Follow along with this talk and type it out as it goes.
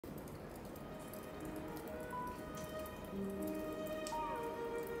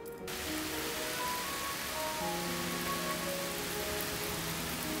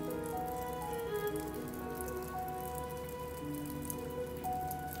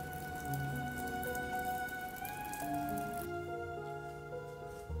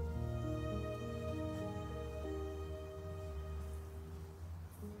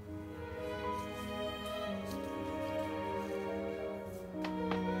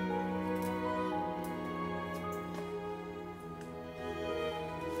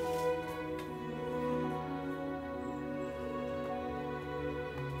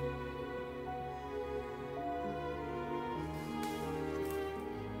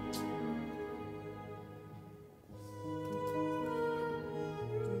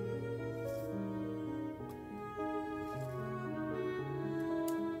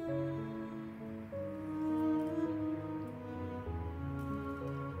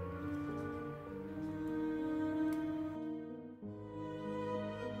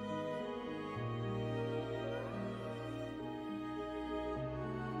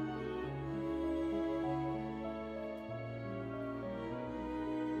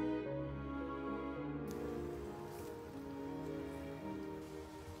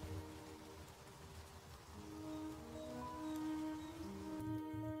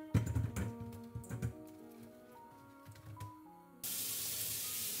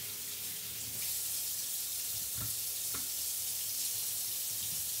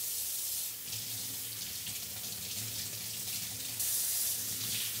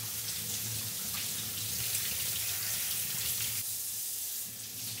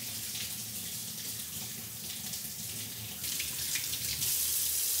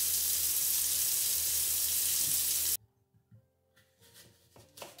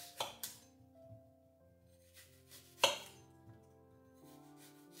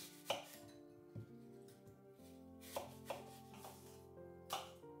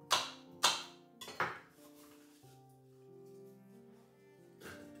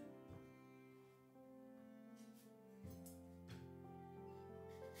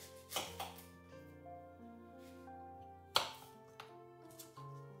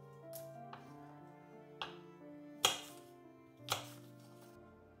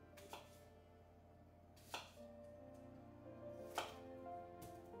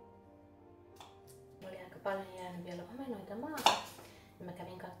paljon jäänyt vielä omenoita maahan. Ja mä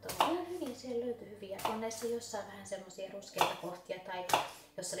kävin katsomaan ihan hyvin, siellä löytyi hyviä. On näissä jossain vähän semmosia ruskeita kohtia tai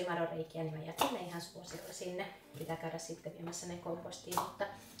jos oli madonreikiä, niin mä jätin ne ihan suosiolla sinne. Pitää käydä sitten viemässä ne kompostiin, mutta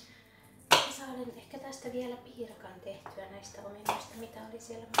mä saan ehkä tästä vielä piirakan tehtyä näistä omenoista, mitä oli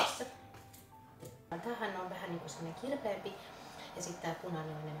siellä maassa. Tämähän on vähän niinku semmonen kirpeämpi ja sitten tää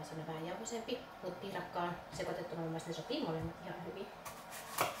punainen on enemmän semmonen vähän jauhoisempi, mutta piirakkaan sekoitettuna mun mielestä ne sopii molemmat ihan hyvin.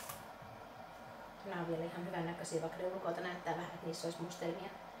 Nämä on vielä ihan hyvän näköisiä, vaikka ne ulkoilta näyttää vähän, että niissä olisi mustelmia,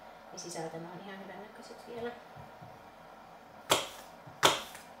 niin sisältä ne on ihan hyvän näköiset vielä.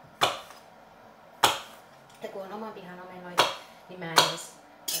 Ja kun on oman pihan omenoita, niin mä en edes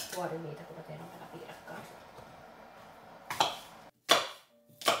tuori niitä, kun mä teen omena piirakkaan.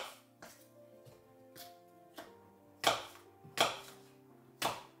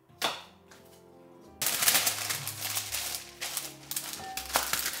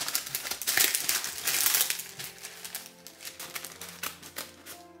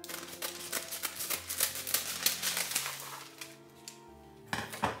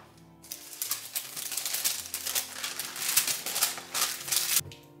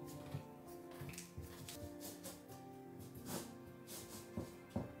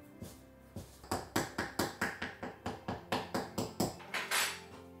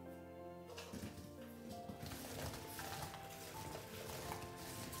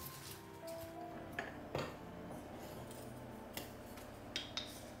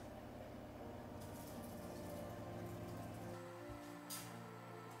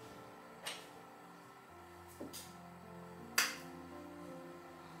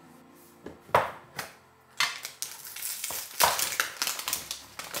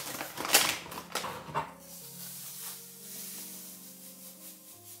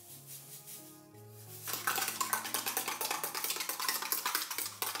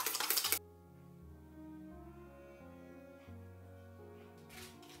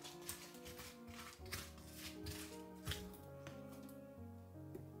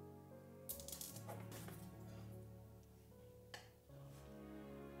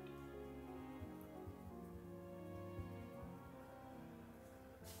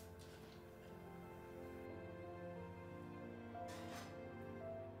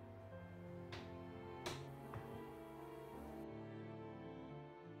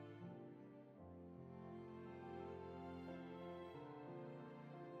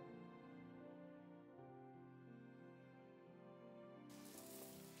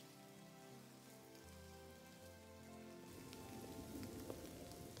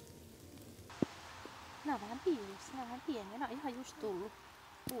 Nää on vähän piirissä, nää on vähän pieniä, nää on ihan just tullut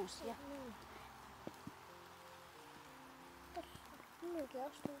uusia. Minunkin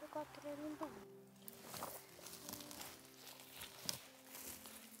astuu kattereiden paljon.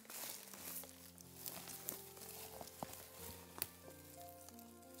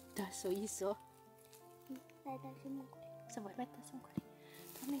 Tässä on iso. Lähetään sen mun kodin. Sä voit laittaa sun kodin.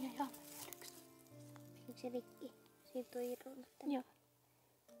 Tää on meidän jalkajäljeksi. Onko se rikki? Siitä on irronnut tänne. Joo.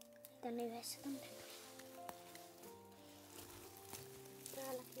 Tänne yhdessä tänne.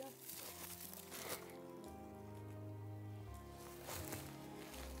 Täälläkin on.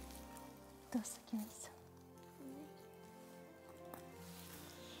 Tossakin on iso.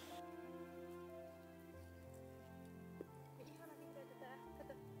 Ihana vihreätä tää.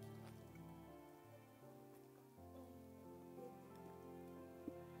 Kato.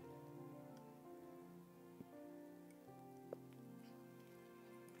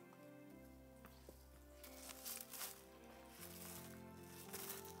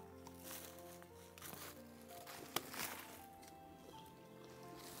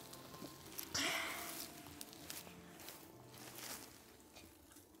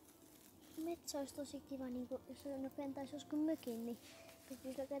 Metsä olisi tosi kiva, niin kun, jos rakentaisi joskus mökin, niin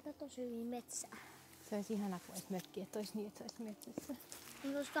pystyisi rakentamaan tosi hyvin metsää. Se olisi ihana, kun olisi mökki, että olisi niin, että se olisi metsässä.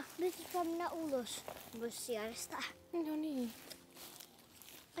 No, koska nyt jos vaan mennä ulos, voisi sijärjestää. No niin.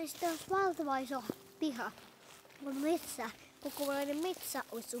 Ja sitten olisi valtava iso piha, kun metsä, kokonainen metsä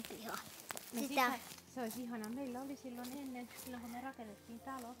olisi sun piha. No sitä... Se olisi ihanaa. Meillä oli silloin ennen, silloin kun me rakennettiin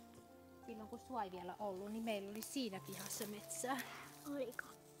talo, silloin kun sua ei vielä ollut, niin meillä oli siinä pihassa metsää. Oliko?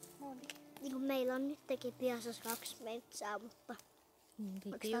 Oli. Niin kuin meillä on nytkin pihassa 2 metsää, mutta...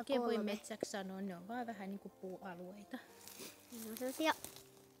 Ei oikein voi metsäksi sanoa, ne on vaan vähän niinku puualueita. Ne on sellaisia...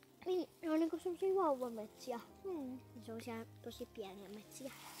 Niin, ne on niinku sellaisia vauvametsiä. Se on siellä tosi pieniä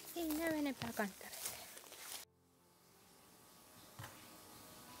metsiä. Ei näy enempää kantareita.